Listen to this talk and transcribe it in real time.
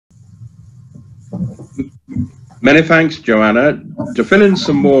Many thanks, Joanna. To fill in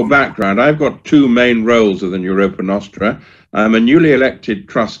some more background, I've got two main roles within Europa Nostra. I'm a newly elected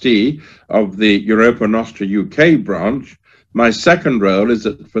trustee of the Europa Nostra UK branch. My second role is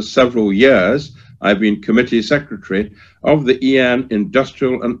that for several years, I've been committee secretary of the EN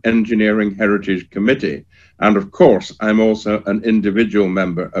Industrial and Engineering Heritage Committee. And of course, I'm also an individual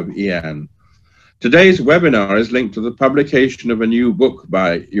member of EN. Today's webinar is linked to the publication of a new book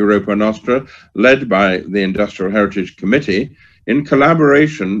by Europa Nostra, led by the Industrial Heritage Committee, in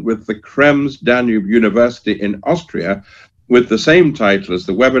collaboration with the Krems-Danube University in Austria, with the same title as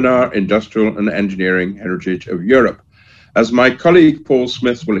the webinar, Industrial and Engineering Heritage of Europe. As my colleague Paul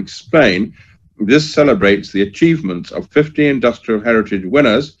Smith will explain, this celebrates the achievements of 50 industrial heritage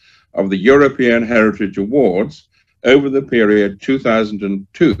winners of the European Heritage Awards over the period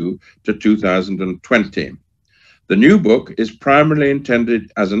 2002 to 2020. The new book is primarily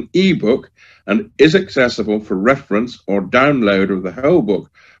intended as an e-book and is accessible for reference or download of the whole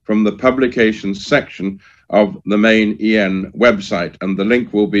book from the publications section of the main EN website, and the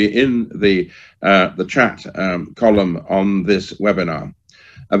link will be in the chat column on this webinar.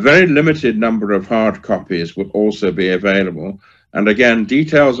 A very limited number of hard copies will also be available, and again,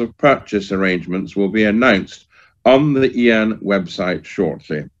 details of purchase arrangements will be announced on the EN website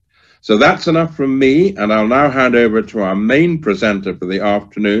shortly. So that's enough from me, and I'll now hand over to our main presenter for the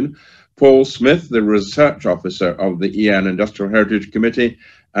afternoon, Paul Smith, the Research Officer of the EN Industrial Heritage Committee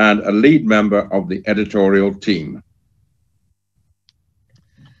and a lead member of the editorial team.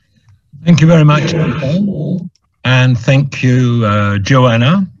 Thank you very much, and thank you,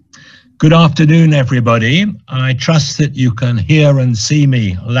 Joanna. Good afternoon, everybody. I trust that you can hear and see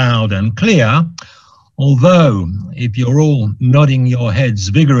me loud and clear. Although, if you're all nodding your heads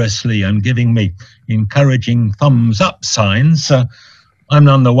vigorously and giving me encouraging thumbs up signs, I'm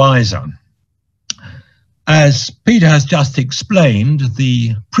none the wiser. As Peter has just explained,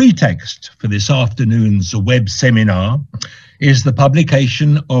 the pretext for this afternoon's web seminar is the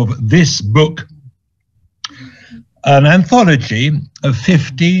publication of this book, an anthology of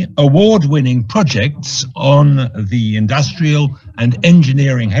 50 award-winning projects on the industrial and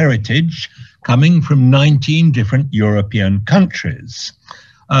engineering heritage coming from 19 different European countries.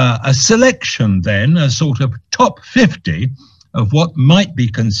 A selection then, a sort of top 50 of what might be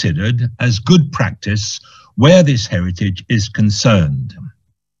considered as good practice where this heritage is concerned.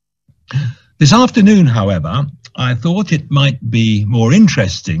 This afternoon, however, I thought it might be more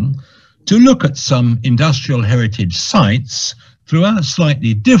interesting to look at some industrial heritage sites through a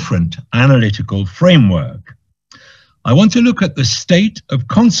slightly different analytical framework. I want to look at the state of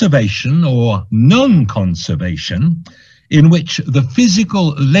conservation or non-conservation in which the physical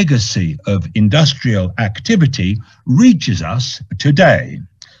legacy of industrial activity reaches us today,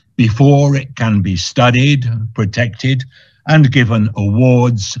 before it can be studied, protected, and given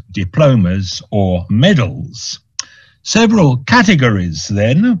awards, diplomas, or medals. Several categories,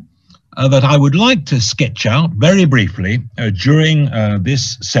 then, that I would like to sketch out very briefly during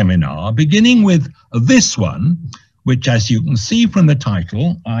this seminar, beginning with this one, which, as you can see from the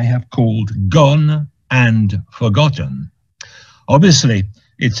title, I have called Gone and Forgotten. Obviously,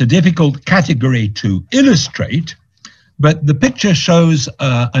 it's a difficult category to illustrate, but the picture shows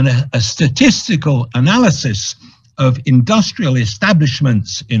a statistical analysis of industrial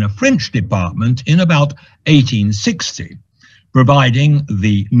establishments in a French department in about 1860, providing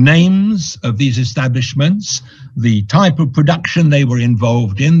the names of these establishments, the type of production they were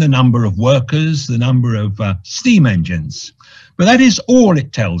involved in, the number of workers, the number of steam engines. But that is all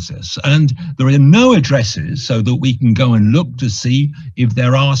it tells us, and there are no addresses so that we can go and look to see if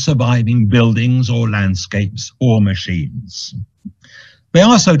there are surviving buildings or landscapes or machines. They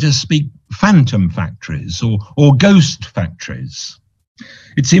are, so to speak, phantom factories or ghost factories.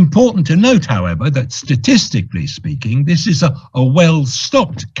 It's important to note, however, that statistically speaking, this is a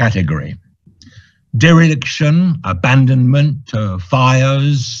well-stocked category. Dereliction, abandonment,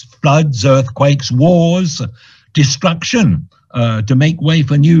 fires, floods, earthquakes, wars, destruction to make way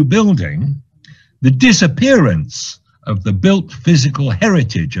for new building, the disappearance of the built physical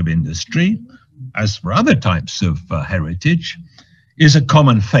heritage of industry, as for other types of heritage, is a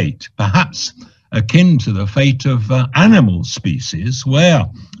common fate, perhaps akin to the fate of animal species, where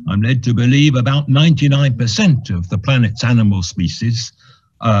I'm led to believe about 99% of the planet's animal species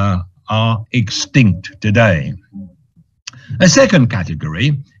are extinct today. A second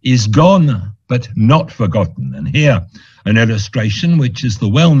category is gone but not forgotten, and here an illustration which is the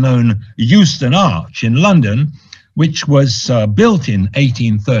well-known Euston Arch in London, which was built in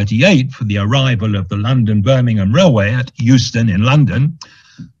 1838 for the arrival of the London-Birmingham Railway at Euston in London.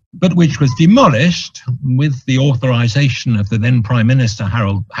 but which was demolished with the authorization of the then Prime Minister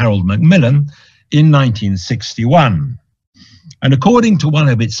Harold Macmillan in 1961. And according to one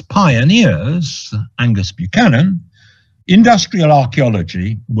of its pioneers, Angus Buchanan, industrial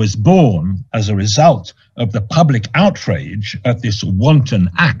archaeology was born as a result of the public outrage at this wanton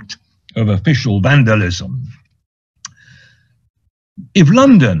act of official vandalism. If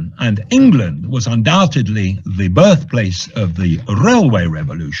London and England was undoubtedly the birthplace of the railway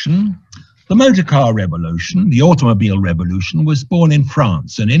revolution, the motor car revolution, the automobile revolution, was born in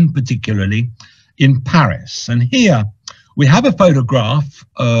France, and in particularly in Paris. And here we have a photograph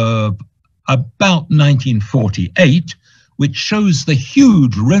of about 1948, which shows the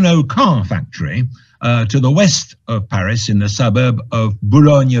huge Renault car factory to the west of Paris in the suburb of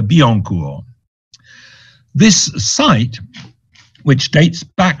Boulogne-Billancourt. This site, which dates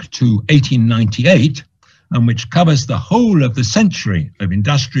back to 1898 and which covers the whole of the century of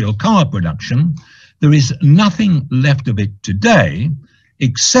industrial car production, there is nothing left of it today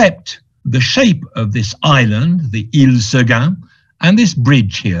except the shape of this island, the Ile Seguin, and this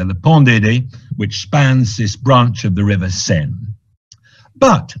bridge here, the Pont d'Édé, which spans this branch of the River Seine.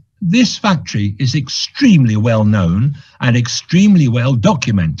 But this factory is extremely well known and extremely well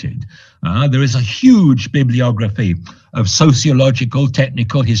documented. There is a huge bibliography of sociological,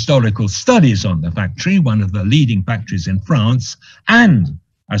 technical, historical studies on the factory, one of the leading factories in France, and,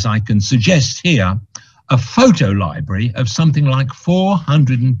 as I can suggest here, a photo library of something like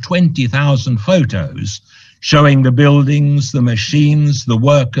 420,000 photos showing the buildings, the machines, the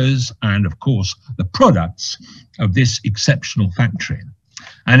workers, and of course the products of this exceptional factory.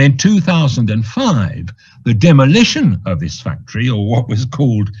 And in 2005, the demolition of this factory, or what was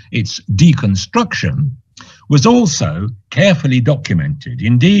called its deconstruction, was also carefully documented.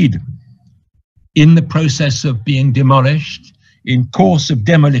 Indeed, in the process of being demolished, in course of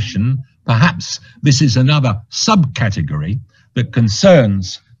demolition, perhaps this is another subcategory that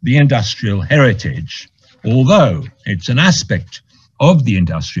concerns the industrial heritage, although it's an aspect of the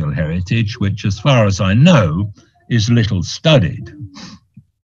industrial heritage which, as far as I know, is little studied.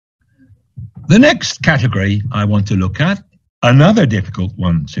 The next category I want to look at, another difficult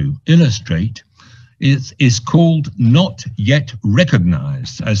one to illustrate, is called not yet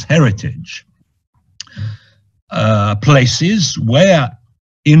recognized as heritage. Places where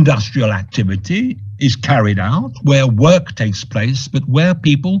industrial activity is carried out, where work takes place, but where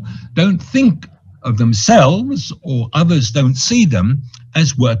people don't think of themselves or others don't see them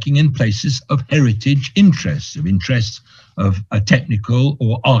as working in places of heritage interests, of interests of a technical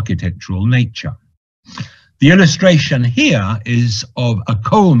or architectural nature. The illustration here is of a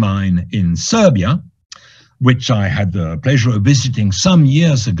coal mine in Serbia, which I had the pleasure of visiting some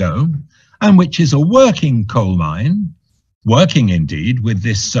years ago, and which is a working coal mine, working indeed with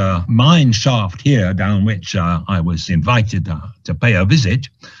this mine shaft here down which I was invited to pay a visit.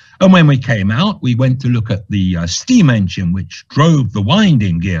 And when we came out, we went to look at the steam engine which drove the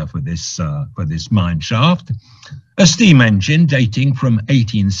winding gear for this mine shaft, a steam engine dating from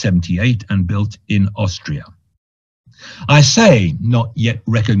 1878 and built in Austria. I say not yet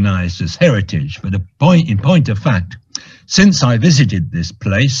recognized as heritage, but in point of fact, since I visited this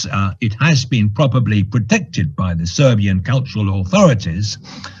place, it has been properly protected by the Serbian cultural authorities,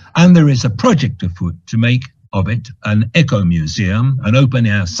 and there is a project afoot to make of it an eco-museum, an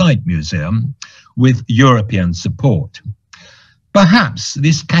open-air site museum with European support. Perhaps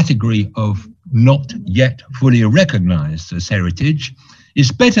this category of not yet fully recognized as heritage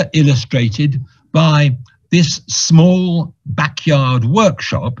is better illustrated by this small backyard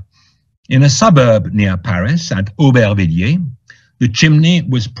workshop in a suburb near Paris at Aubervilliers. The chimney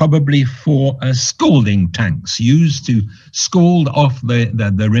was probably for scalding tanks used to scald off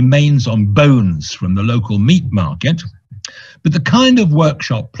the remains on bones from the local meat market. But the kind of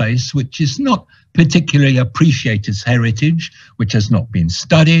workshop place which is not particularly appreciated as heritage, which has not been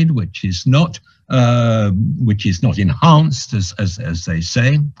studied, which is not enhanced, as they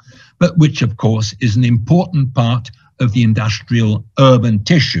say, but which, of course, is an important part of the industrial urban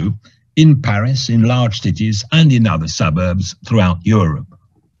tissue in Paris, in large cities, and in other suburbs throughout Europe.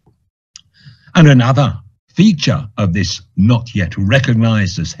 And another feature of this not yet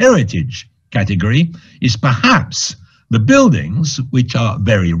recognized as heritage category is perhaps the buildings which are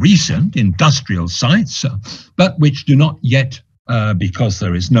very recent, industrial sites, but which do not yet, because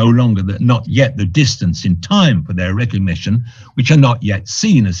there is no longer not yet the distance in time for their recognition, which are not yet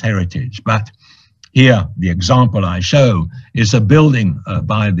seen as heritage. But here, the example I show is a building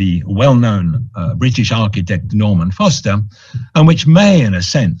by the well-known British architect Norman Foster, and which may, in a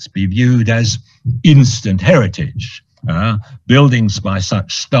sense, be viewed as instant heritage. Buildings by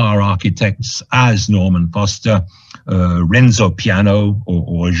such star architects as Norman Foster, Renzo Piano,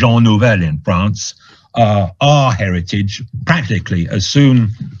 or Jean Nouvel in France, are heritage practically as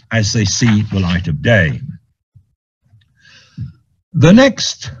soon as they see the light of day. The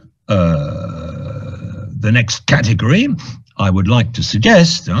next category I would like to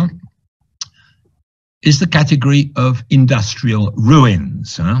suggest is the category of industrial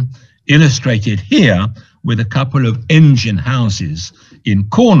ruins, illustrated here with a couple of engine houses in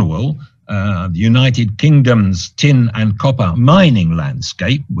Cornwall, the United Kingdom's tin and copper mining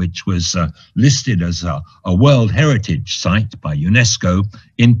landscape, which was listed as a World Heritage Site by UNESCO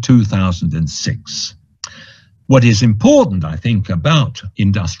in 2006. What is important, I think, about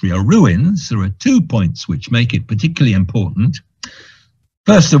industrial ruins, there are 2 points which make it particularly important.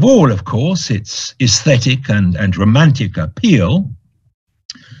 First of all, of course, its aesthetic and romantic appeal.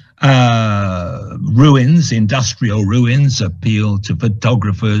 Ruins, industrial ruins, appeal to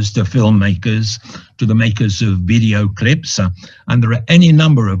photographers, to filmmakers, to the makers of video clips, and there are any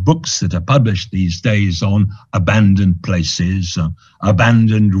number of books that are published these days on abandoned places,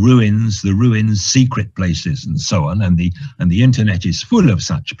 abandoned ruins, the ruins' secret places, and so on, and the internet is full of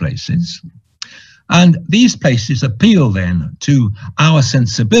such places. And these places appeal then to our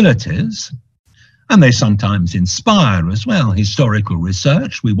sensibilities, and they sometimes inspire as well historical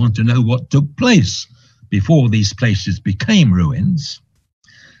research. We want to know what took place before these places became ruins.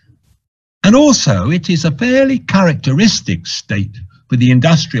 And also, it is a fairly characteristic state for the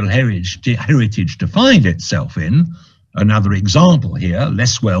industrial heritage to find itself in. Another example here,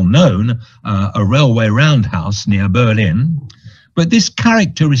 less well known, a railway roundhouse near Berlin. But this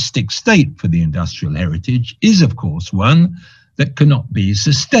characteristic state for the industrial heritage is, of course, one that cannot be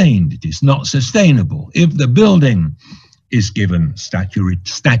sustained. It is not sustainable. If the building is given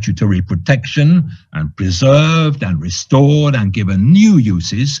statutory protection and preserved and restored and given new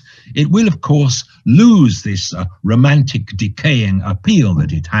uses, it will, of course, lose this romantic decaying appeal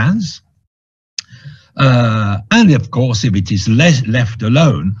that it has. And, of course, if it is left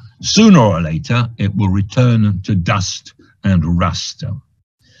alone, sooner or later, it will return to dust and rust.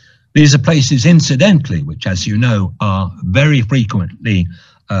 These are places, incidentally, which, as you know, are very frequently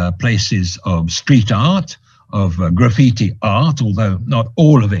places of street art, of graffiti art, although not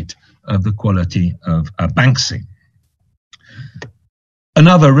all of it of the quality of Banksy.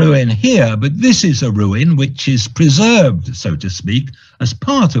 Another ruin here, but this is a ruin which is preserved, so to speak, as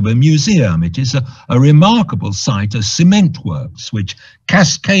part of a museum. It is a remarkable site of cement works, which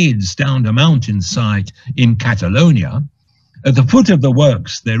cascades down a mountainside in Catalonia. At the foot of the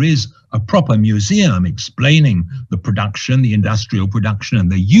works, there is a proper museum explaining the production, the industrial production,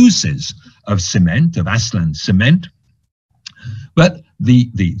 and the uses of cement, of Aslan cement. But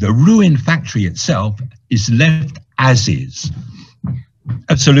the ruined factory itself is left as is.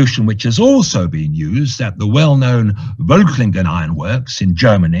 A solution which has also been used at the well-known Völklingen ironworks in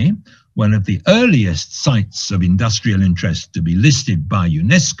Germany, one of the earliest sites of industrial interest to be listed by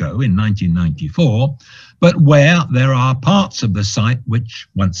UNESCO in 1994, but where there are parts of the site which,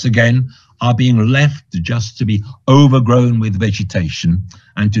 once again, are being left just to be overgrown with vegetation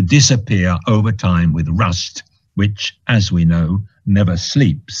and to disappear over time with rust, which, as we know, never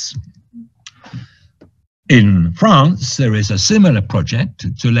sleeps. In France, there is a similar project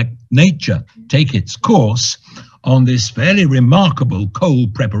to let nature take its course on this fairly remarkable coal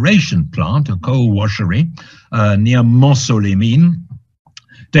preparation plant, a coal washery near Mont-sur-les-Mines,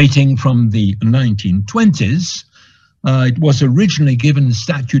 dating from the 1920s. It was originally given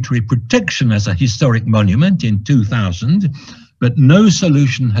statutory protection as a historic monument in 2000, but no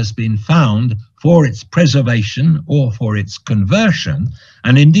solution has been found for its preservation or for its conversion.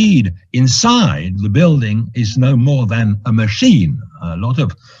 And indeed, inside the building is no more than a machine. A lot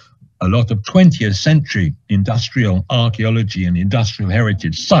of 20th century industrial archaeology and industrial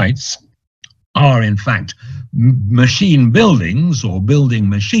heritage sites are in fact machine buildings or building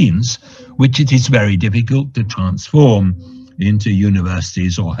machines, which it is very difficult to transform into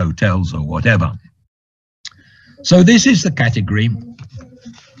universities or hotels or whatever. So this is the category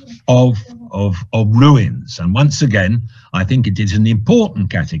of ruins. And once again, I think it is an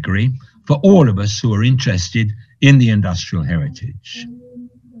important category for all of us who are interested in the industrial heritage.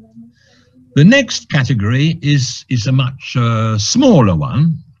 The next category is a much smaller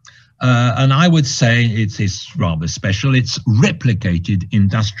one, and I would say it is rather special. It's replicated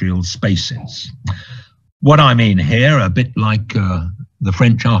industrial spaces. What I mean here, a bit like the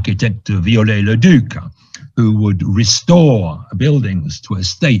French architect Viollet-le-Duc, who would restore buildings to a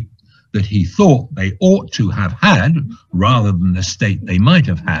state that he thought they ought to have had, rather than the state they might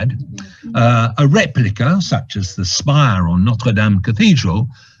have had, a replica, such as the spire on Notre Dame Cathedral,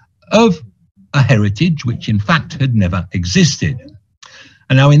 of a heritage which in fact had never existed.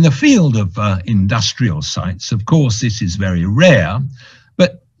 And now in the field of industrial sites, of course, this is very rare,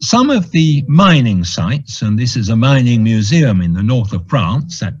 but some of the mining sites, and this is a mining museum in the north of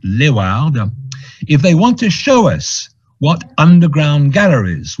France at Léwarde, if they want to show us what underground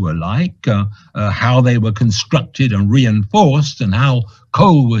galleries were like, how they were constructed and reinforced, and how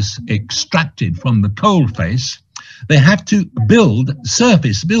coal was extracted from the coal face, they have to build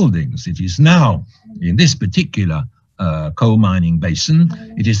surface buildings. It is now, in this particular coal mining basin,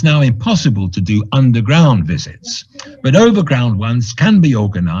 it is now impossible to do underground visits, but overground ones can be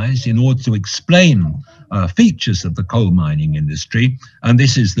organized in order to explain features of the coal mining industry. And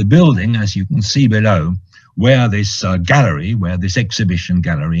this is the building, as you can see below, where this gallery, where this exhibition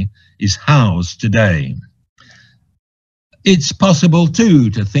gallery is housed today. It's possible too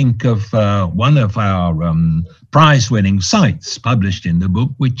to think of one of our prize-winning sites published in the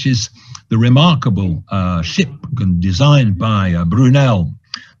book, which is the remarkable ship designed by Brunel,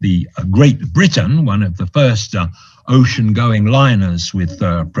 the Great Britain, one of the first ocean-going liners with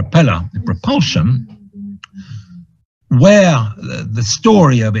propulsion, where the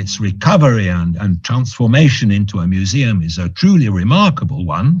story of its recovery and transformation into a museum is a truly remarkable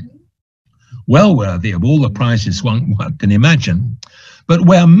one, well worthy of all the prizes one can imagine, but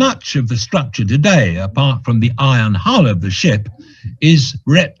where much of the structure today, apart from the iron hull of the ship, is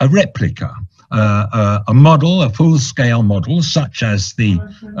a replica, a model, a full-scale model, such as the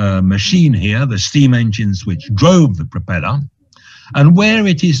machine here, the steam engines which drove the propeller, and where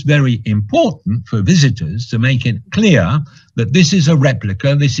it is very important for visitors to make it clear that this is a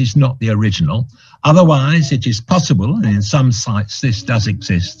replica, this is not the original. Otherwise, it is possible, and in some sites this does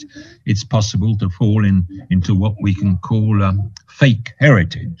exist, it's possible to fall into what we can call fake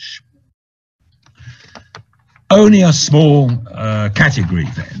heritage. Only a small category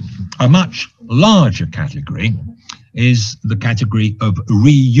then. A much larger category is the category of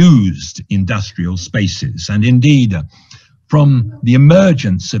reused industrial spaces. And indeed, from the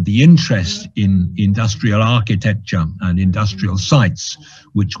emergence of the interest in industrial architecture and industrial sites,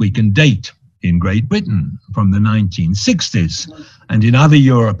 which we can date in Great Britain from the 1960s, and in other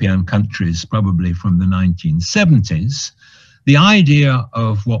European countries probably from the 1970s, the idea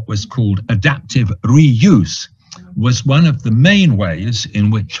of what was called adaptive reuse was one of the main ways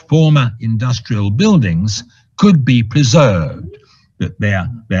in which former industrial buildings could be preserved, that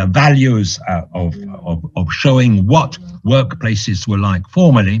their values of showing what workplaces were like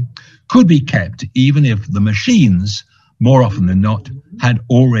formerly could be kept, even if the machines, more often than not, had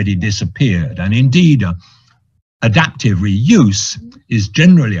already disappeared. And indeed, adaptive reuse is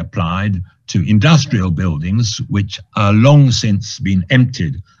generally applied to industrial buildings which are long since been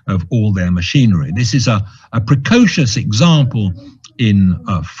emptied of all their machinery. This is a precocious example in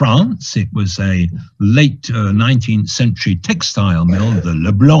France. It was a late 19th century textile mill, the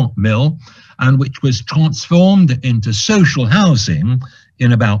Leblanc mill, and which was transformed into social housing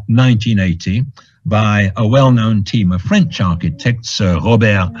in about 1980 by a well-known team of French architects,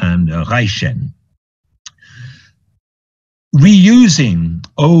 Robert and Reichen. Reusing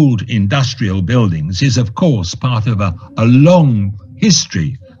old industrial buildings is, of course, part of a long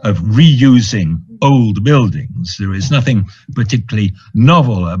history of reusing old buildings. There is nothing particularly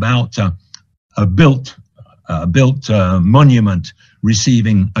novel about a built monument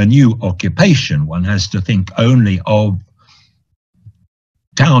receiving a new occupation. One has to think only of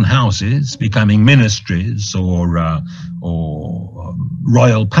townhouses becoming ministries or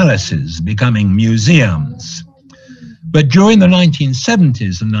royal palaces becoming museums. But during the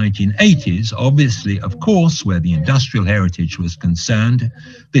 1970s and 1980s, obviously, of course, where the industrial heritage was concerned,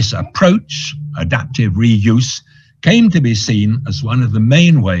 this approach, adaptive reuse, came to be seen as one of the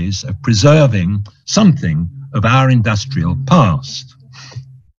main ways of preserving something of our industrial past.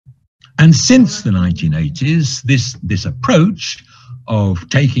 And since the 1980s, this approach of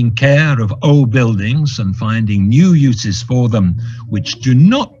taking care of old buildings and finding new uses for them which do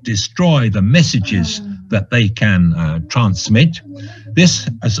not destroy the messages that they can transmit, this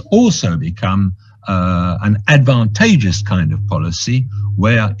has also become an advantageous kind of policy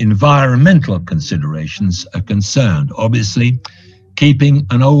where environmental considerations are concerned. Obviously, keeping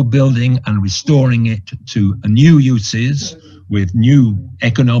an old building and restoring it to new uses with new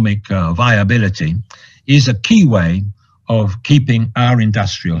economic viability is a key way of keeping our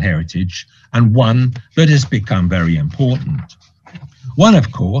industrial heritage, and one that has become very important. One,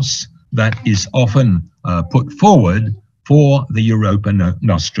 of course, that is often put forward for the Europa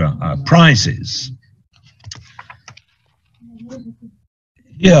Nostra prizes.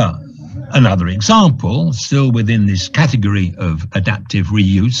 Here, another example, still within this category of adaptive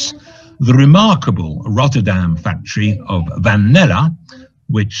reuse, the remarkable Rotterdam factory of Van Nella,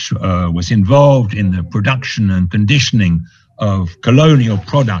 which was involved in the production and conditioning of colonial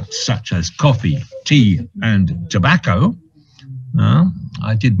products such as coffee, tea, and tobacco.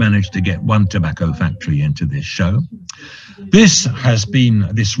 I did manage to get one tobacco factory into this show. This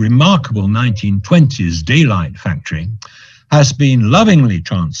remarkable 1920s daylight factory has been lovingly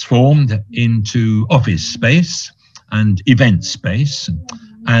transformed into office space and event space.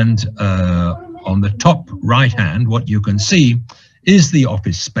 And on the top right hand, what you can see is the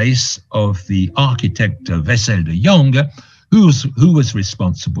office space of the architect Wessel de Jong, who was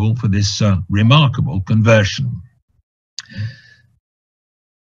responsible for this remarkable conversion.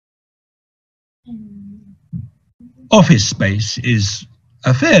 Office space is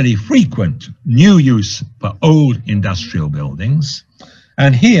a fairly frequent new use for old industrial buildings.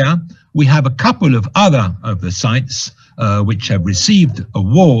 And here we have a couple of other of the sites which have received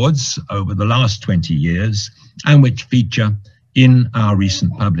awards over the last 20 years and which feature in our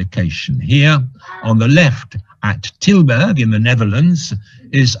recent publication. Here on the left at Tilburg in the Netherlands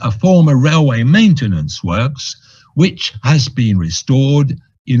is a former railway maintenance works which has been restored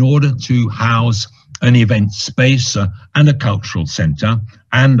in order to house an event space and a cultural centre,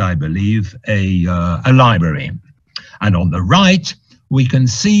 and I believe a library. And on the right, we can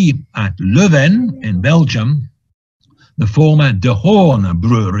see at Leuven in Belgium, the former De Hoorn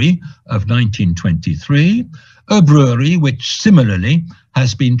brewery of 1923, a brewery which similarly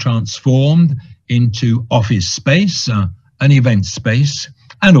has been transformed into office space, an event space,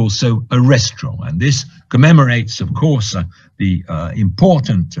 and also a restaurant. And this commemorates, of course, the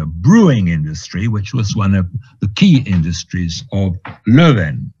important brewing industry, which was one of the key industries of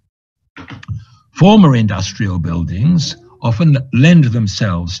Leuven. Former industrial buildings often lend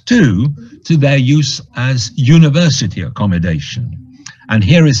themselves to their use as university accommodation. And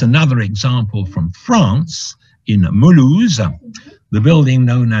here is another example from France, in Mulhouse, the building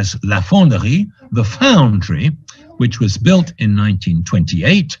known as La Fonderie, the foundry, which was built in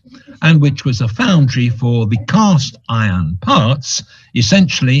 1928 and which was a foundry for the cast iron parts,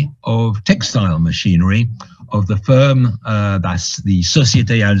 essentially of textile machinery of the firm, that's the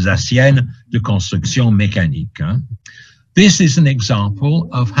Société Alsacienne de Construction Mécanique. This is an example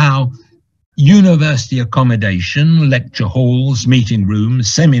of how university accommodation, lecture halls, meeting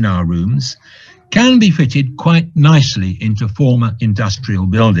rooms, seminar rooms can be fitted quite nicely into former industrial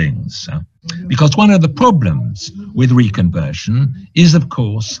buildings. Because one of the problems with reconversion is, of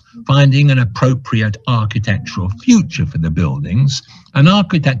course, finding an appropriate architectural future for the buildings, an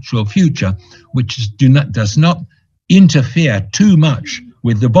architectural future which does not interfere too much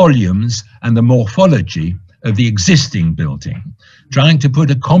with the volumes and the morphology of the existing building. Trying to put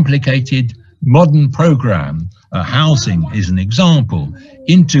a complicated modern program, housing is an example,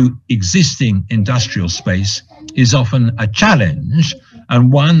 into existing industrial space is often a challenge,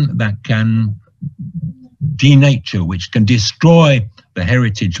 and one that can denature, which can destroy the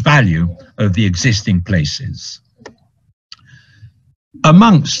heritage value of the existing places.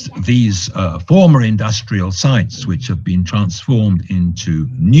 Amongst these former industrial sites which have been transformed into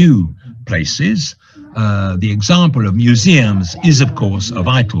new places, the example of museums is, of course, a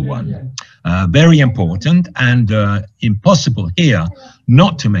vital one. Very important, and impossible here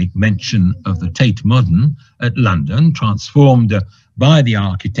not to make mention of the Tate Modern at London, transformed by the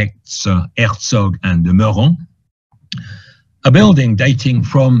architects Herzog and de Meuron. A building dating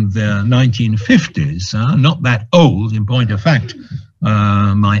from the 1950s, not that old. In point of fact,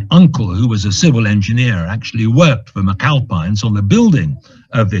 my uncle, who was a civil engineer, actually worked for McAlpines on the building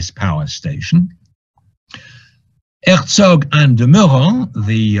of this power station. Herzog and de Meuron,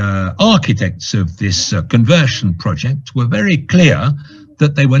 the architects of this conversion project, were very clear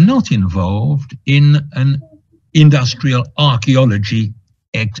that they were not involved in an industrial archaeology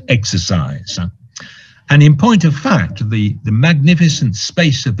exercise. And in point of fact, the magnificent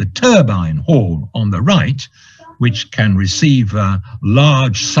space of the turbine hall on the right, which can receive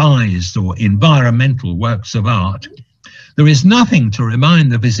large-sized or environmental works of art, there is nothing to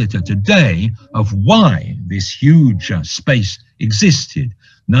remind the visitor today of why this huge space existed.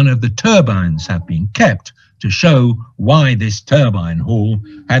 None of the turbines have been kept to show why this turbine hall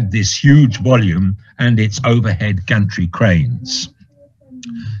had this huge volume and its overhead gantry cranes.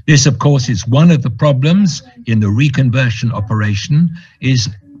 This, of course, is one of the problems in the reconversion operation, is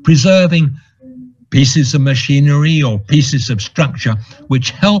preserving pieces of machinery or pieces of structure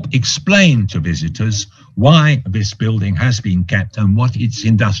which help explain to visitors why this building has been kept and what its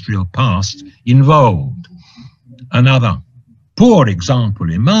industrial past involved. Another poor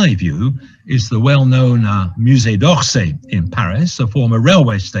example, in my view, is the well-known Musée d'Orsay in Paris, a former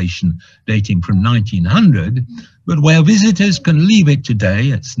railway station dating from 1900, but where visitors can leave it today.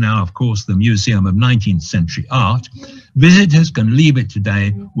 It's now, of course, the Museum of 19th Century Art. Visitors can leave it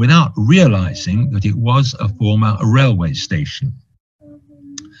today without realizing that it was a former railway station.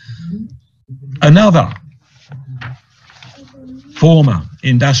 Another former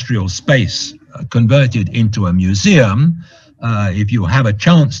industrial space converted into a museum. If you have a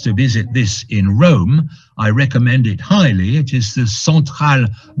chance to visit this in Rome, I recommend it highly. It is the Centrale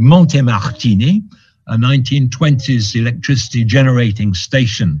Montemartini, a 1920s electricity generating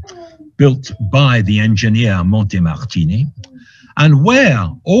station built by the engineer Montemartini, and where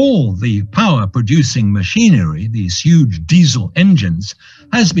all the power producing machinery, these huge diesel engines,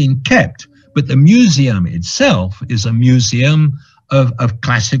 has been kept. But the museum itself is a museum of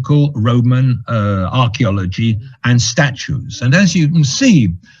classical Roman archaeology and statues. And as you can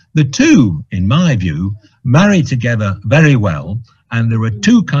see, the two, in my view, marry together very well. And there are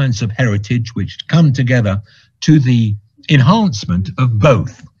two kinds of heritage which come together to the enhancement of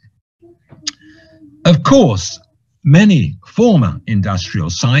both. Of course, many former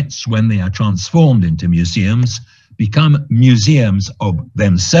industrial sites, when they are transformed into museums, become museums of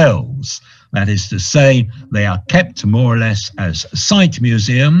themselves. That is to say, they are kept more or less as site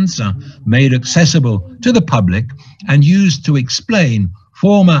museums, made accessible to the public and used to explain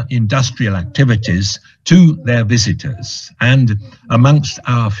former industrial activities to their visitors. And amongst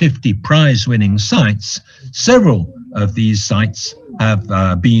our 50 prize-winning sites, several of these sites have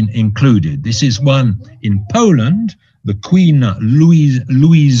been included. This is one in Poland, the Queen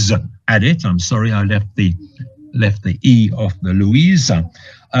Louise Adit. I'm sorry, I left the E off the Louise.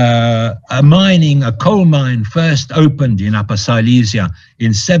 A coal mine first opened in Upper Silesia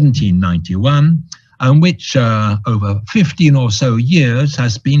in 1791, and which over 15 or so years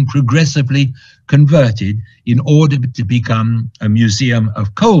has been progressively converted in order to become a museum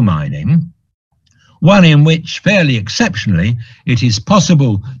of coal mining, one in which, fairly exceptionally, it is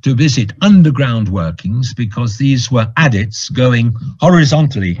possible to visit underground workings because these were adits going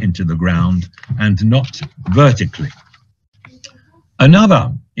horizontally into the ground and not vertically.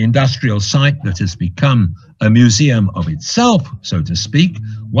 Another industrial site that has become a museum of itself, so to speak,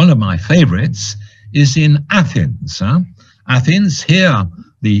 one of my favorites, is in Athens. Athens, here,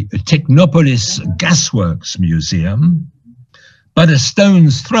 the Technopolis Gasworks Museum, but a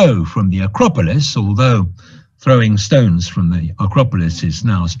stone's throw from the Acropolis, although throwing stones from the Acropolis is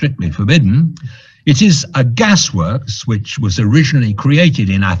now strictly forbidden. It is a gasworks which was originally created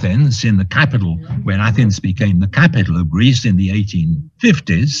in Athens, in the capital, when Athens became the capital of Greece in the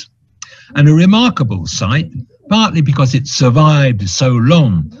 1850s, and a remarkable site, partly because it survived so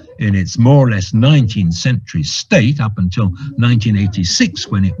long in its more or less 19th century state up until 1986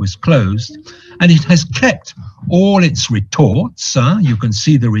 when it was closed, and it has kept all its retorts. You can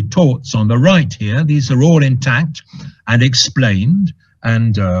see the retorts on the right here. These are all intact and explained.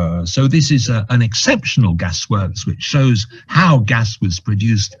 And so this is an exceptional gasworks which shows how gas was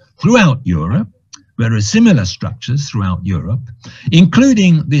produced throughout Europe. There are similar structures throughout Europe,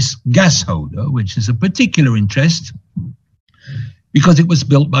 including this gas holder, which is a particular interest because it was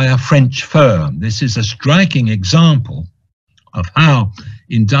built by a French firm. This is a striking example of how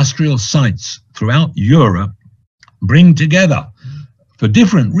industrial sites throughout Europe bring together, for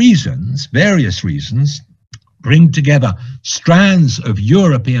different reasons, various reasons, bring together strands of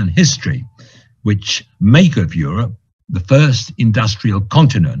European history which make of Europe the first industrial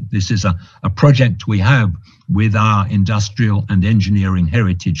continent. This is a project we have with our Industrial and Engineering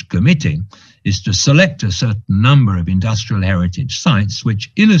Heritage Committee, is to select a certain number of industrial heritage sites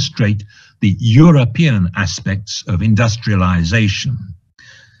which illustrate the European aspects of industrialization.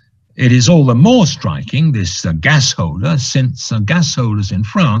 It is all the more striking, this gas holder, since gas holders in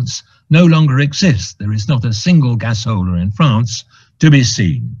France no longer exist. There is not a single gas holder in France to be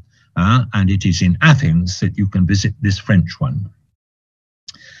seen. And it is in Athens that you can visit this French one.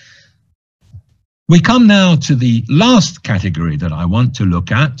 We come now to the last category that I want to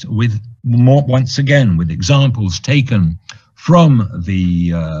look at, with once again with examples taken from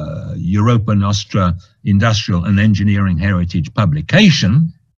the Europa Nostra Industrial and Engineering Heritage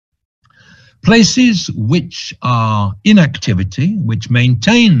publication. Places which are in activity, which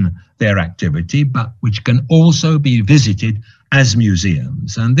maintain their activity, but which can also be visited as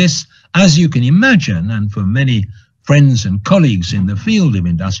museums. And this, as you can imagine, and for many friends and colleagues in the field of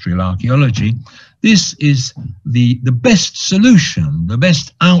industrial archaeology, this is the best solution, the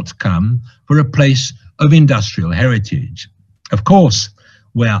best outcome for a place of industrial heritage. Of course,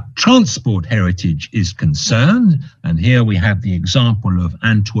 where transport heritage is concerned, and here we have the example of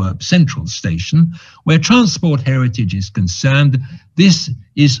Antwerp Central Station, where transport heritage is concerned, this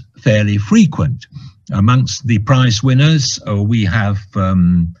is fairly frequent. Amongst the prize winners, we have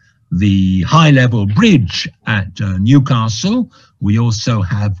the high-level bridge at Newcastle. We also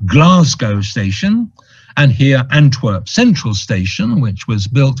have Glasgow Station, and here Antwerp Central Station, which was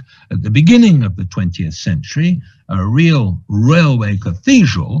built at the beginning of the 20th century, a real railway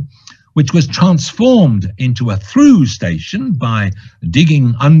cathedral, which was transformed into a through station by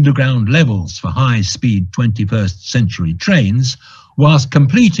digging underground levels for high-speed 21st century trains, whilst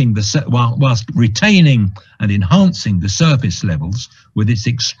whilst retaining and enhancing the surface levels with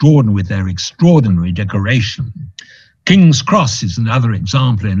their extraordinary decoration. King's Cross is another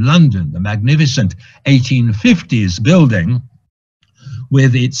example in London, the magnificent 1850s building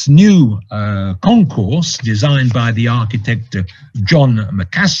with its new concourse designed by the architect John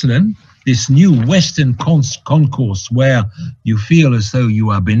McCaslin, this new Western concourse where you feel as though you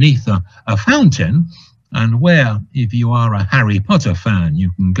are beneath a fountain, and where, if you are a Harry Potter fan,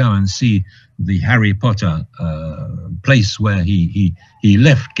 you can go and see the Harry Potter place where he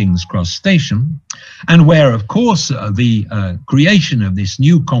left King's Cross Station, and where, of course, the creation of this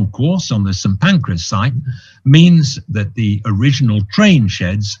new concourse on the St Pancras site means that the original train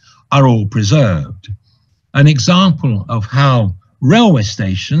sheds are all preserved. An example of how railway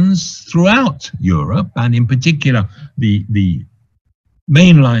stations throughout Europe, and in particular the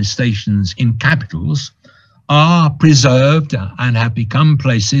mainline stations in capitals, are preserved and have become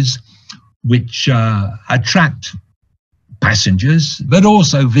places which attract passengers, but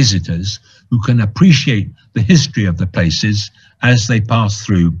also visitors who can appreciate the history of the places as they pass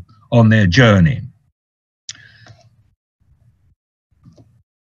through on their journey.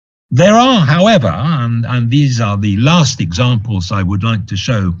 There are, however, and these are the last examples I would like to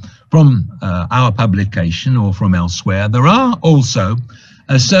show from our publication or from elsewhere, there are also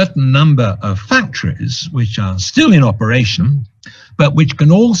a certain number of factories which are still in operation, but which can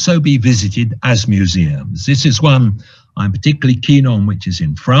also be visited as museums. This is one I'm particularly keen on, which is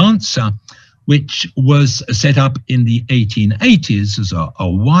in France, which was set up in the 1880s as a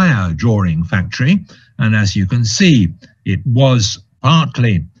wire drawing factory. And as you can see, it was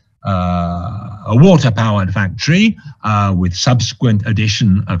partly a water-powered factory with subsequent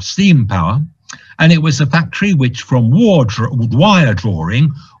addition of steam power. And it was a factory which from wire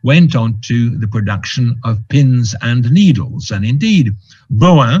drawing went on to the production of pins and needles. And indeed,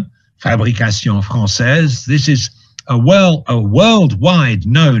 Boin, Fabrication Française, this is a worldwide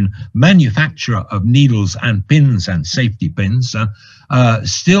known manufacturer of needles and pins and safety pins,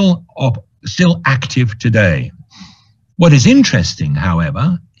 still active today. What is interesting,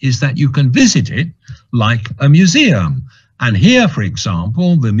 however, is that you can visit it like a museum. And here, for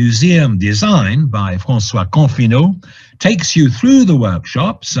example, the museum design by François Confineau takes you through the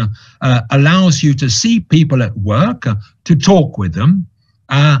workshops, allows you to see people at work, to talk with them,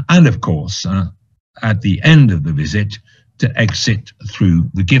 and of course, at the end of the visit, to exit through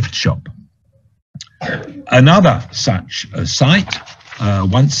the gift shop. Another such site,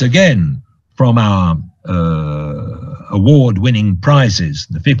 once again, from our award-winning prizes,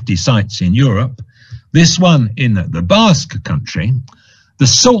 the 50 sites in Europe, this one in the Basque Country, the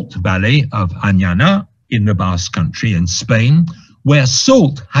salt valley of Añana in the Basque Country in Spain, where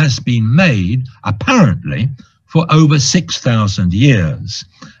salt has been made, apparently, for over 6,000 years.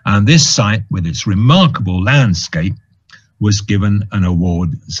 And this site, with its remarkable landscape, was given an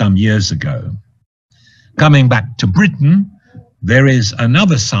award some years ago. Coming back to Britain, there is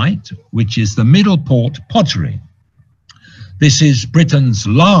another site, which is the Middleport Pottery. This is Britain's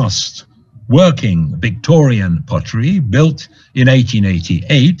last working Victorian pottery, built in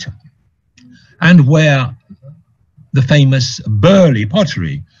 1888, and where the famous Burley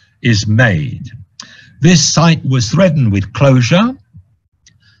pottery is made. This site was threatened with closure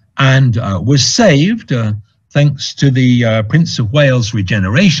and was saved thanks to the Prince of Wales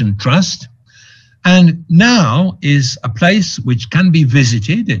Regeneration Trust, and now is a place which can be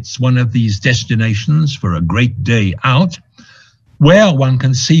visited. It's one of these destinations for a great day out, where one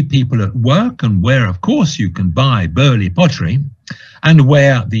can see people at work, and where, of course, you can buy Burley pottery, and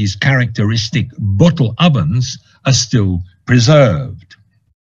where these characteristic bottle ovens are still preserved.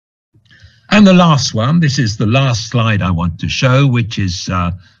 And the last one, this is the last slide I want to show, which is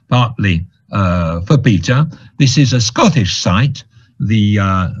partly for Peter. This is a Scottish site, the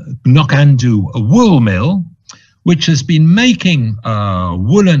Knockandu wool mill, which has been making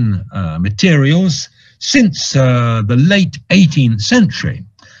woolen materials since the late 18th century,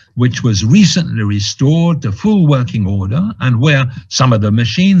 which was recently restored to full working order, and where some of the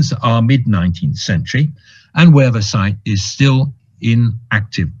machines are mid-19th century, and where the site is still in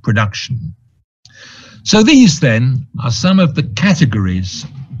active production. So these then are some of the categories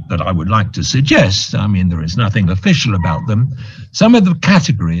that I would like to suggest. I mean, there is nothing official about them. Some of the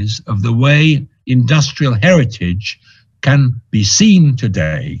categories of the way industrial heritage can be seen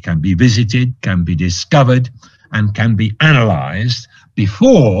today, can be visited, can be discovered, and can be analyzed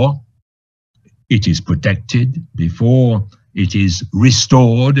before it is protected, before it is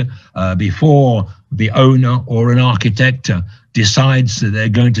restored, before the owner or an architect decides that they're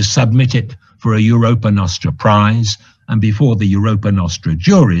going to submit it for a Europa Nostra prize, and before the Europa Nostra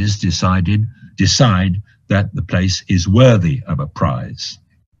juries decide that the place is worthy of a prize.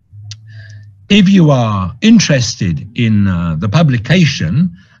 If you are interested in the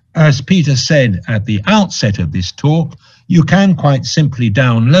publication, as Peter said at the outset of this talk, you can quite simply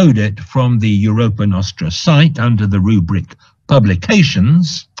download it from the Europa Nostra site under the rubric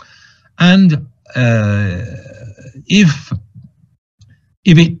Publications. And if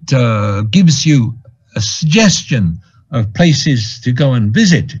it gives you a suggestion of places to go and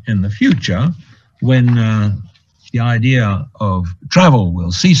visit in the future, when the idea of travel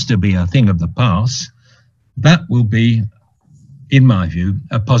will cease to be a thing of the past, that will be, in my view,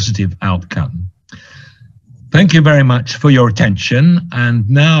 a positive outcome. Thank you very much for your attention. And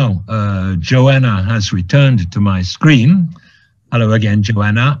now Joanna has returned to my screen. Hello again,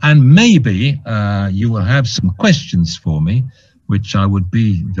 Joanna. And maybe you will have some questions for me, which I would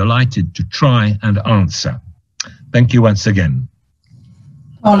be delighted to try and answer. Thank you once again.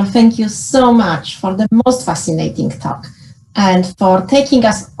 Paul, thank you so much for the most fascinating talk and for taking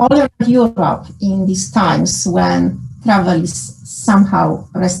us all around Europe in these times when travel is somehow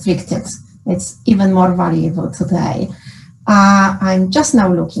restricted. It's even more valuable today. I'm just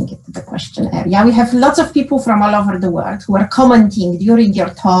now looking at the question area. We have lots of people from all over the world who are commenting during your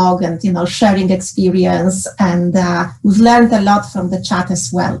talk and, you know, sharing experience, and we've learned a lot from the chat as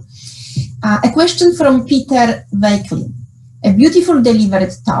well. A question from Peter Weiklin. A beautiful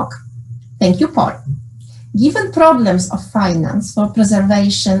delivered talk. Thank you, Paul. Given problems of finance for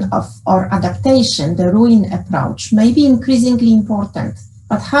preservation of or adaptation, the ruin approach may be increasingly important,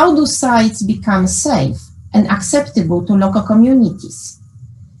 but how do sites become safe and acceptable to local communities?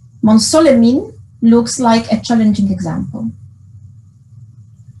 Mont-Solemin looks like a challenging example.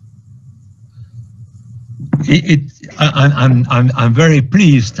 I'm very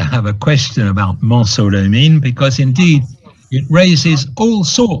pleased to have a question about Mont-Solemin, because indeed it raises all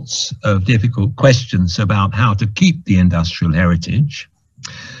sorts of difficult questions about how to keep the industrial heritage.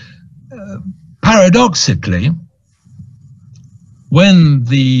 Paradoxically, when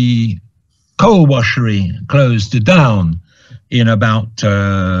the coal washery closed down in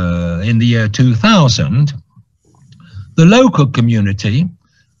the year 2000, the local community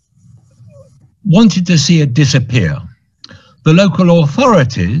wanted to see it disappear. The local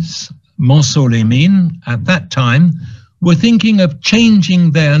authorities, Mont-Solemin at that time, were thinking of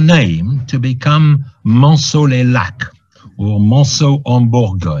changing their name to become Mont-Soleil-Lac or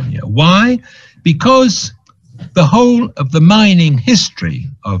Monceau-en-Bourgogne. Why? Because the whole of the mining history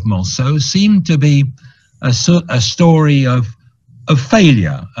of Monceau seemed to be a story of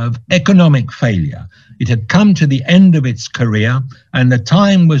failure, of economic failure. It had come to the end of its career, and the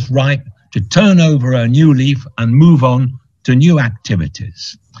time was ripe to turn over a new leaf and move on to new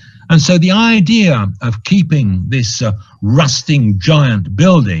activities. And so the idea of keeping this rusting giant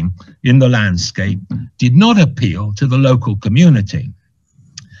building in the landscape did not appeal to the local community.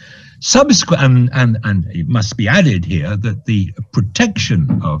 Subsequent, and it must be added here that the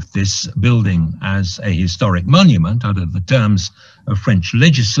protection of this building as a historic monument under the terms of French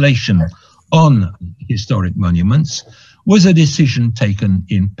legislation on historic monuments was a decision taken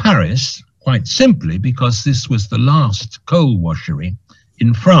in Paris, quite simply because this was the last coal washery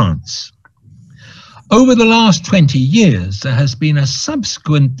in France. Over the last 20 years, there has been a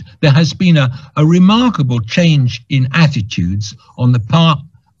remarkable change in attitudes on the part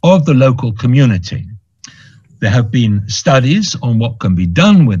of the local community. There have been studies on what can be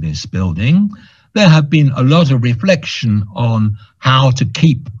done with this building. There have been a lot of reflection on how to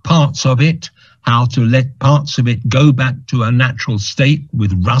keep parts of it, how to let parts of it go back to a natural state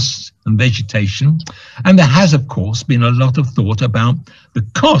with rust and vegetation. And there has, of course, been a lot of thought about the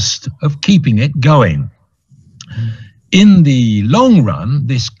cost of keeping it going. In the long run,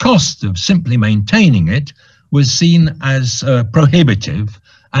 this cost of simply maintaining it was seen as prohibitive,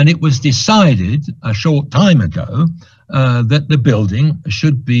 And it was decided a short time ago that the building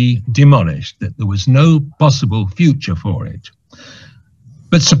should be demolished, that there was no possible future for it.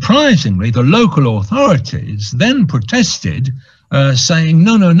 But surprisingly, the local authorities then protested, saying,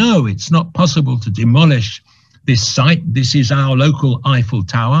 no, it's not possible to demolish this site. This is our local Eiffel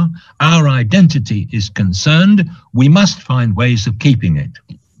Tower. Our identity is concerned. We must find ways of keeping it.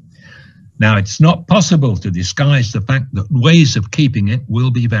 Now, it's not possible to disguise the fact that ways of keeping it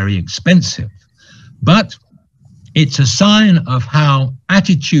will be very expensive, but it's a sign of how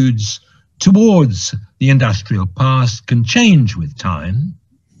attitudes towards the industrial past can change with time.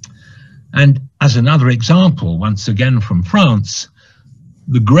 And as another example, once again from France,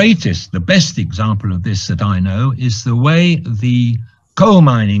 the best example of this that I know is the way the coal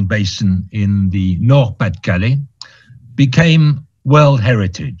mining basin in the Nord-Pas-de-Calais became World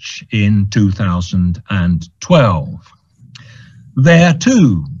Heritage in 2012. There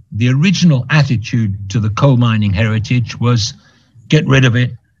too, the original attitude to the coal mining heritage was, get rid of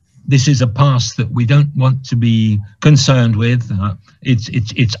it. This is a past that we don't want to be concerned with.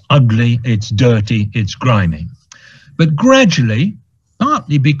 It's ugly, it's dirty, it's grimy. But gradually,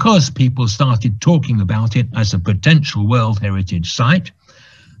 partly because people started talking about it as a potential World Heritage Site,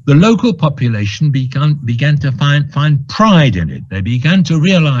 the local population began to find pride in it. They began to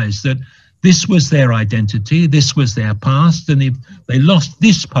realize that this was their identity, this was their past, and if they lost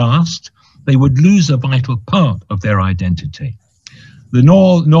this past, they would lose a vital part of their identity. The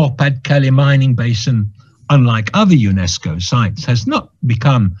Nord-Pas-de-Calais mining basin, unlike other UNESCO sites, has not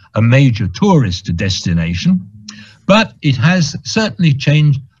become a major tourist destination, but it has certainly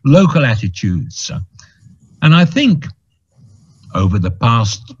changed local attitudes. And I think over the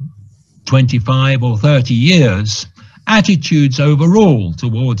past 25 or 30 years, attitudes overall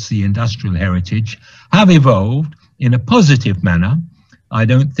towards the industrial heritage have evolved in a positive manner. I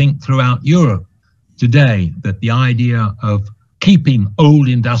don't think throughout Europe today that the idea of keeping old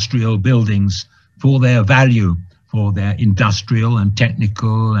industrial buildings for their value, for their industrial and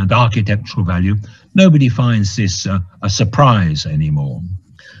technical and architectural value, nobody finds this a surprise anymore.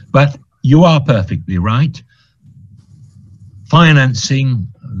 But you are perfectly right. Financing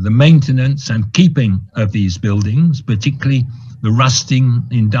the maintenance and keeping of these buildings, particularly the rusting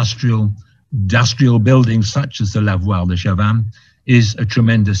industrial buildings such as the Lavoir de Chavannes, is a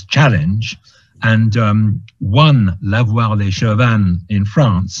tremendous challenge. And one Lavoir de Chavannes in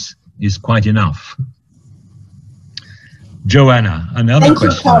France is quite enough. Joanna, another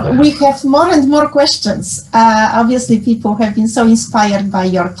question. Thank you, Paul. We have more and more questions. Obviously, people have been so inspired by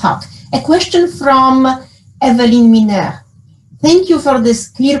your talk. A question from Evelyn Miner. Thank you for this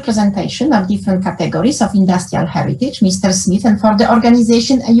clear presentation of different categories of industrial heritage, Mr. Smith, and for the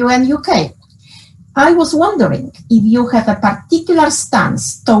organization UN UK. I was wondering if you have a particular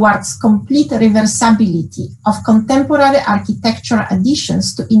stance towards complete reversibility of contemporary architectural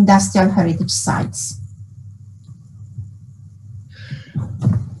additions to industrial heritage sites.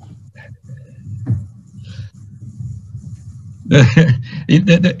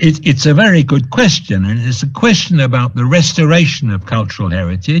 It's a very good question, and it's a question about the restoration of cultural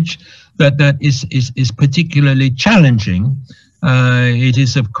heritage that is particularly challenging. It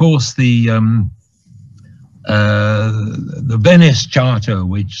is, of course, the Venice Charter,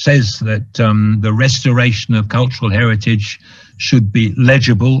 which says that the restoration of cultural heritage should be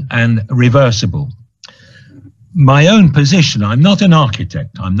legible and reversible. My own position, I'm not an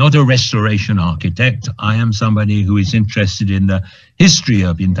architect, I'm not a restoration architect. I am somebody who is interested in the history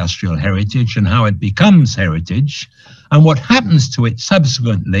of industrial heritage and how it becomes heritage and what happens to it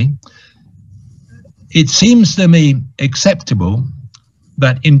subsequently. It seems to me acceptable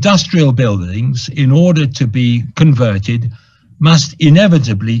that industrial buildings, in order to be converted, must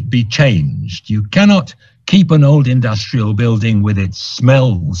inevitably be changed. You cannot keep an old industrial building with its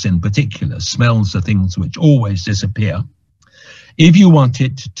smells in particular. Smells are things which always disappear. If you want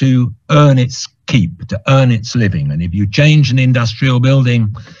it to earn its keep, to earn its living, and if you change an industrial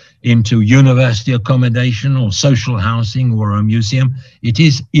building into university accommodation or social housing or a museum, it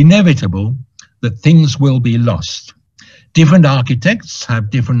is inevitable that things will be lost. Different architects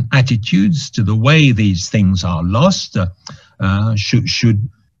have different attitudes to the way these things are lost.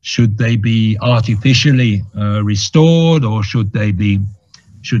 Should they be artificially restored, or should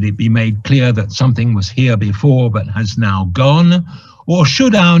it be made clear that something was here before but has now gone? Or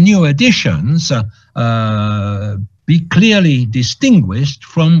should our new additions be clearly distinguished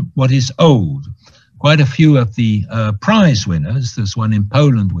from what is old? Quite a few of the prize winners, there's one in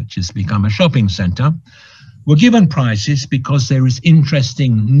Poland which has become a shopping center, were given prizes because there is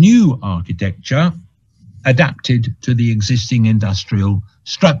interesting new architecture adapted to the existing industrial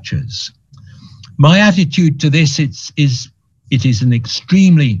structures? My attitude to this it is an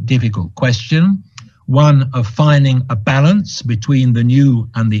extremely difficult question, one of finding a balance between the new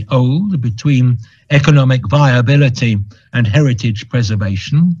and the old, between economic viability and heritage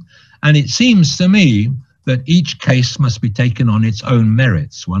preservation. And it seems to me that each case must be taken on its own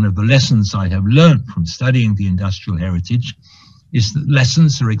merits. One of the lessons I have learned from studying the industrial heritage is that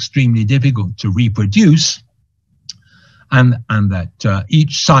lessons are extremely difficult to reproduce, and that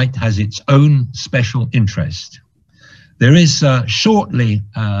each site has its own special interest. There is shortly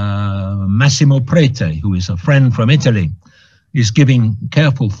Massimo Prete, who is a friend from Italy, is giving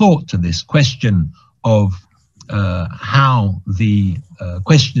careful thought to this question of how the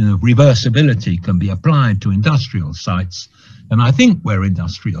question of reversibility can be applied to industrial sites. And I think where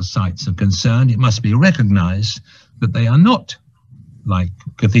industrial sites are concerned, it must be recognized that they are not like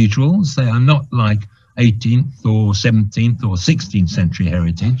cathedrals, they are not like 18th or 17th or 16th century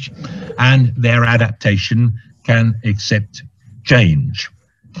heritage, and their adaptation can accept change.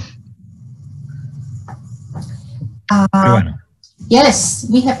 Yes,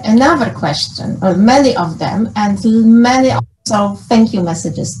 we have another question, or many of them, and many also thank you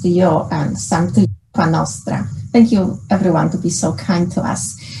messages to you and some to Europa Nostra. Thank you everyone to be so kind to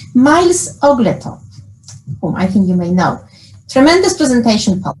us. Miles Ogletorp, whom I think you may know. Tremendous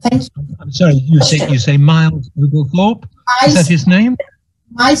presentation, Paul. Thank you. I'm sorry, you say Miles Oglethorpe? Is that his name?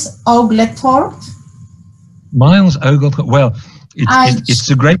 Miles Ogletorp. Miles Oglethorpe. Well, it's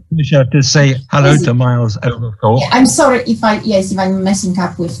a great pleasure to say hello to Miles Oglethorpe. Yeah, I'm sorry if I'm messing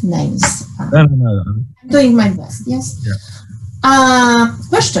up with names. No. I'm doing my best. Yes. Yeah.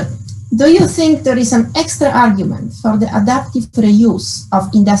 Question: do you think there is an extra argument for the adaptive reuse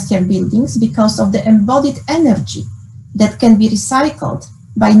of industrial buildings because of the embodied energy that can be recycled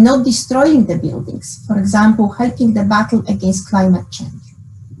by not destroying the buildings? For example, helping the battle against climate change.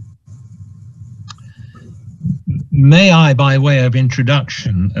 May I, by way of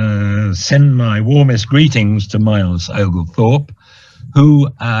introduction, send my warmest greetings to Miles Oglethorpe, who,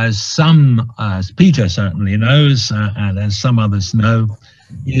 as Peter certainly knows, and as some others know,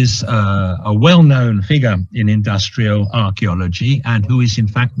 is a well-known figure in industrial archaeology, and who is in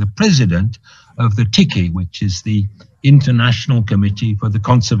fact the president of the TICI, which is the International Committee for the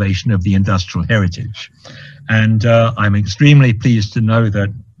Conservation of the Industrial Heritage. And I'm extremely pleased to know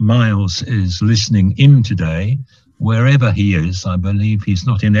that Miles is listening in today, wherever he is. I believe he's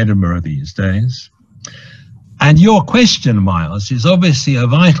not in Edinburgh these days. And your question, Miles, is obviously a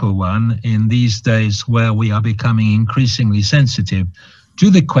vital one in these days where we are becoming increasingly sensitive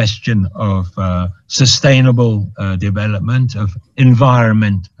to the question of sustainable development, of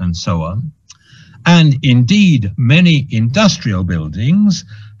environment, and so on. And indeed, many industrial buildings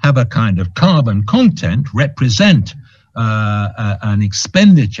have a kind of carbon content, represent an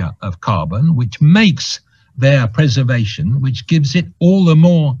expenditure of carbon, which makes their preservation, which gives it all the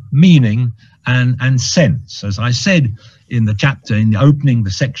more meaning and sense. As I said in the chapter, in opening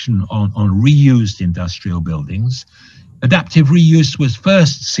the section on reused industrial buildings, adaptive reuse was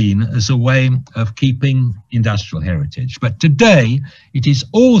first seen as a way of keeping industrial heritage. But today, it is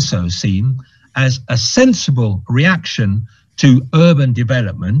also seen as a sensible reaction to urban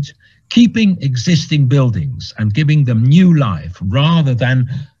development, keeping existing buildings and giving them new life rather than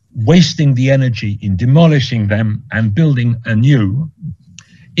wasting the energy in demolishing them and building anew,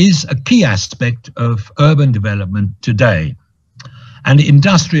 is a key aspect of urban development today. And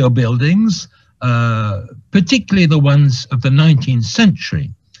industrial buildings, particularly the ones of the 19th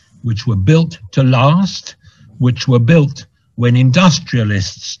century, which were built to last, which were built when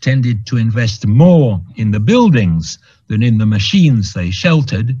industrialists tended to invest more in the buildings than in the machines they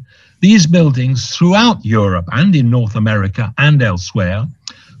sheltered, these buildings throughout Europe and in North America and elsewhere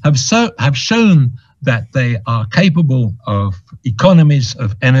have shown that they are capable of economies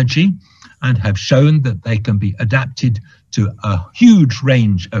of energy and have shown that they can be adapted to a huge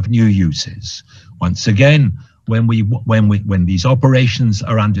range of new uses. Once again, when these operations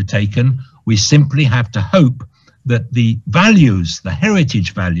are undertaken, we simply have to hope that the values, the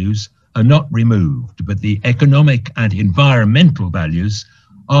heritage values, are not removed, but the economic and environmental values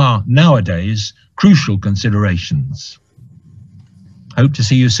are nowadays crucial considerations. Hope to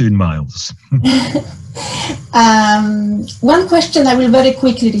see you soon, Miles. One question I will very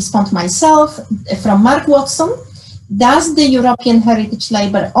quickly respond myself from Mark Watson. Does the European Heritage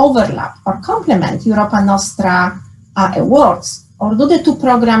Label overlap or complement Europa Nostra awards, or do the two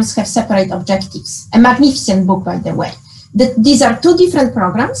programs have separate objectives? A magnificent book, by the way. These are two different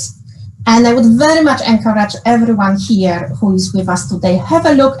programs. And I would very much encourage everyone here who is with us today, have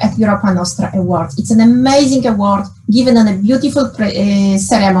a look at Europa Nostra Award. It's an amazing award given on a beautiful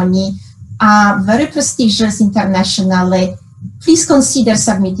ceremony, very prestigious internationally. Please consider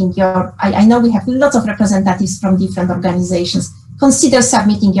submitting your, I know we have lots of representatives from different organizations. Consider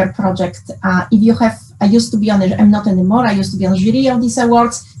submitting your project. If you have, I used to be on, I'm not anymore, I used to be on jury of these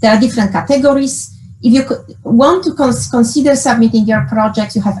awards. There are different categories. If you want to consider submitting your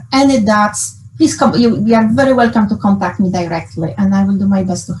project, you have any doubts, please come, you are very welcome to contact me directly, and I will do my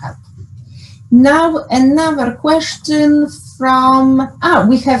best to help. Now, another question from,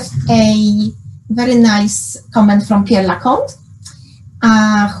 we have a very nice comment from Pierre Lacombe,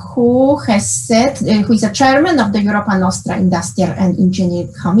 who has said, who is a chairman of the Europa Nostra Industrial and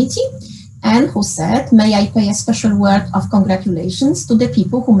Engineering Committee, and who said, may I pay a special word of congratulations to the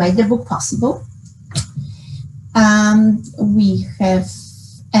people who made the book possible. We have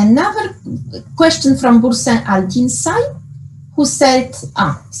another question from Bursen Altinsay, who said,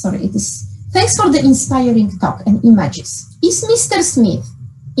 it is, thanks for the inspiring talk and images. Is Mr. Smith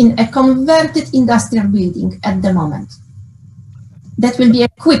in a converted industrial building at the moment? That will be a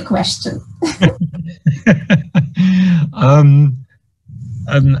quick question. I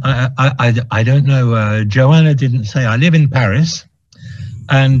don't know. Joanna didn't say. I live in Paris,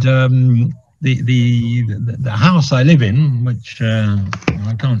 and the house I live in, which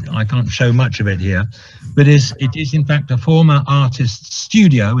I can't show much of it here, but it is in fact a former artist's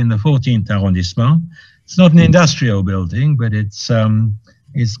studio in the 14th arrondissement. It's not an industrial building, but it's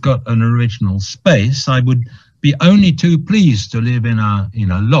got an original space. I would be only too pleased to live in a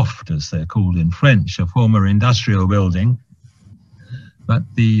loft, as they're called in French, a former industrial building. But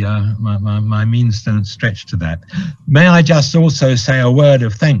my means don't stretch to that. May I just also say a word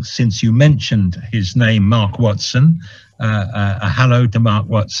of thanks, since you mentioned his name, Mark Watson. A hello to Mark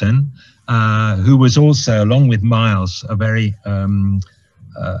Watson, who was also, along with Miles, a very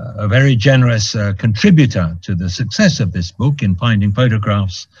generous contributor to the success of this book in finding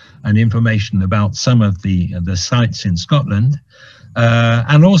photographs and information about some of the sites in Scotland.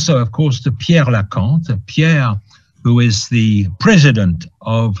 And also, of course, to Pierre Lacombe, Pierre, who is the president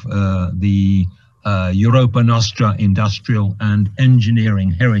of the Europa Nostra Industrial and Engineering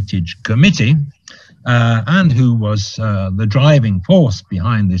Heritage Committee, and who was the driving force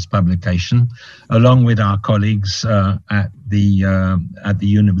behind this publication, along with our colleagues at the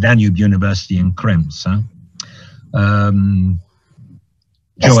Danube University in Krems.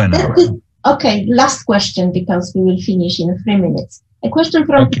 Joanna. Okay, last question, because we will finish in 3 minutes. A question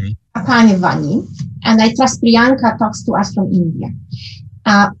from Apani Vani, and I trust Priyanka talks to us from India.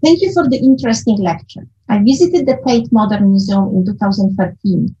 Thank you for the interesting lecture. I visited the Tate Modern Museum in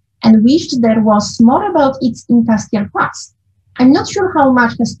 2013 and wished there was more about its industrial past. I'm not sure how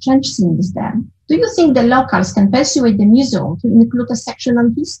much has changed since then. Do you think the locals can persuade the museum to include a section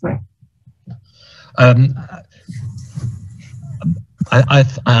on history? I'm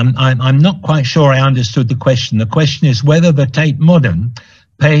not quite sure I understood the question. The question is whether the Tate Modern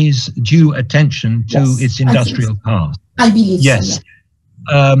pays due attention to its industrial past. I believe yes. So,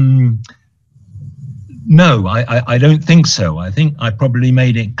 yeah. No, I don't think so. I think I probably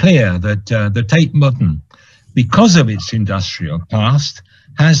made it clear that the Tate Modern, because of its industrial past,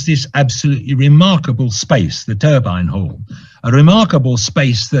 has this absolutely remarkable space, the Turbine Hall, a remarkable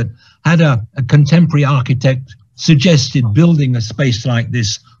space that had a contemporary architect suggested building a space like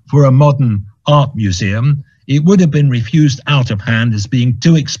this for a modern art museum. It would have been refused out of hand as being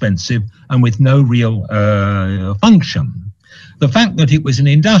too expensive and with no real function. The fact that it was an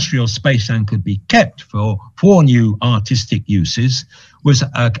industrial space and could be kept for new artistic uses was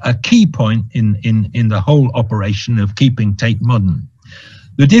a key point in the whole operation of keeping Tate Modern.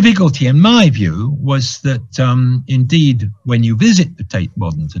 The difficulty, in my view, was that indeed, when you visit the Tate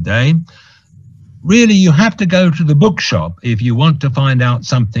Modern today, really you have to go to the bookshop if you want to find out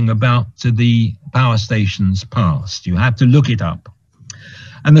something about the power station's past. You have to look it up.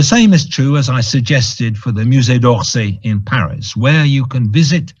 And the same is true, as I suggested, for the Musée d'Orsay in Paris, where you can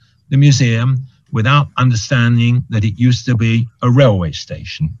visit the museum without understanding that it used to be a railway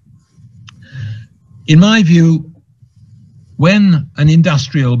station. In my view, when an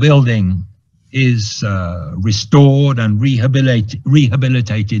industrial building is restored and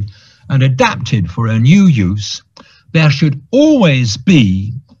rehabilitated and adapted for a new use, there should always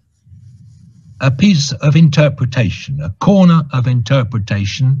be a piece of interpretation, a corner of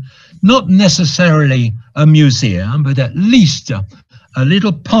interpretation, not necessarily a museum, but at least a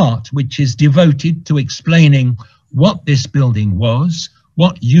little part which is devoted to explaining what this building was,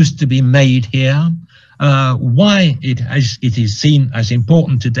 what used to be made here, why it is seen as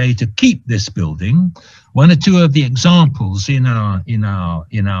important today to keep this building. One or two of the examples in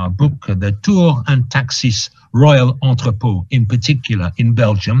our book, the Tour and Taxis Royal Entrepôt in particular in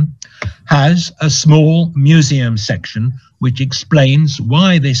Belgium, has a small museum section which explains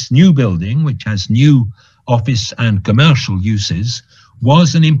why this new building, which has new office and commercial uses,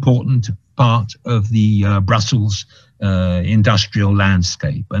 was an important part of the Brussels industrial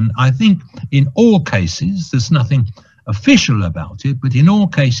landscape. And I think in all cases, there's nothing official about it, but in all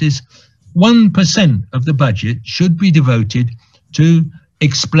cases, 1% of the budget should be devoted to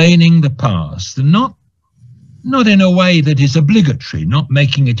explaining the past, and not in a way that is obligatory, not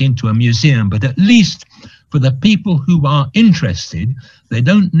making it into a museum, but at least for the people who are interested. They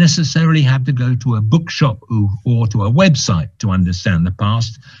don't necessarily have to go to a bookshop or to a website to understand the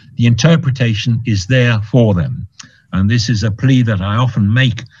past. The interpretation is there for them. And this is a plea that I often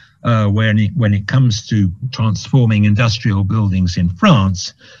make when it comes to transforming industrial buildings in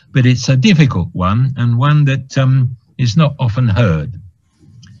France, but it's a difficult one, and one that is not often heard.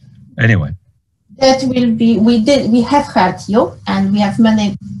 Anyway. That will be, we have heard you, and we have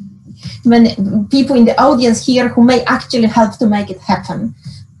many people in the audience here who may actually help to make it happen.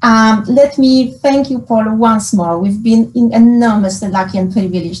 Let me thank you, Paul, once more. We've been enormously lucky and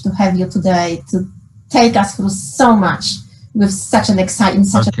privileged to have you today to take us through so much with such an exciting,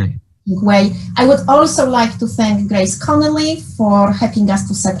 a way. I would also like to thank Grace Connolly for helping us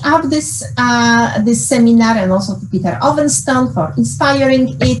to set up this this seminar, and also to Peter Ovenstone for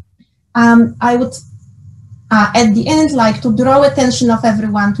inspiring it. I would at the end like to draw attention of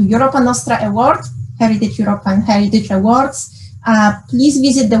everyone to Europa Nostra Award, Heritage Europe and Heritage Awards. Please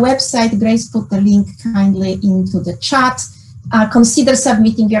visit the website. Grace put the link kindly into the chat. Consider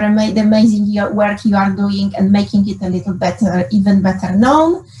submitting the amazing work you are doing and making it a little better, even better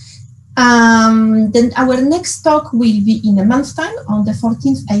known. Then our next talk will be in a month's time on the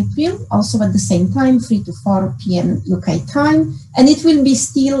 14th April, also at the same time, 3 to 4 p.m. UK time, and it will be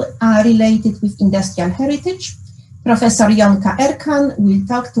still related with industrial heritage. Professor Jonka Erkan will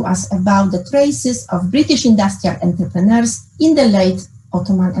talk to us about the traces of British industrial entrepreneurs in the late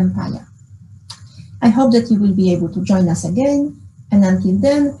Ottoman Empire. I hope that you will be able to join us again, and until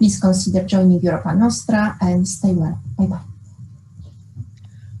then, please consider joining Europa Nostra and stay well. Bye-bye.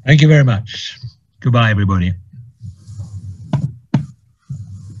 Thank you very much. Goodbye, everybody.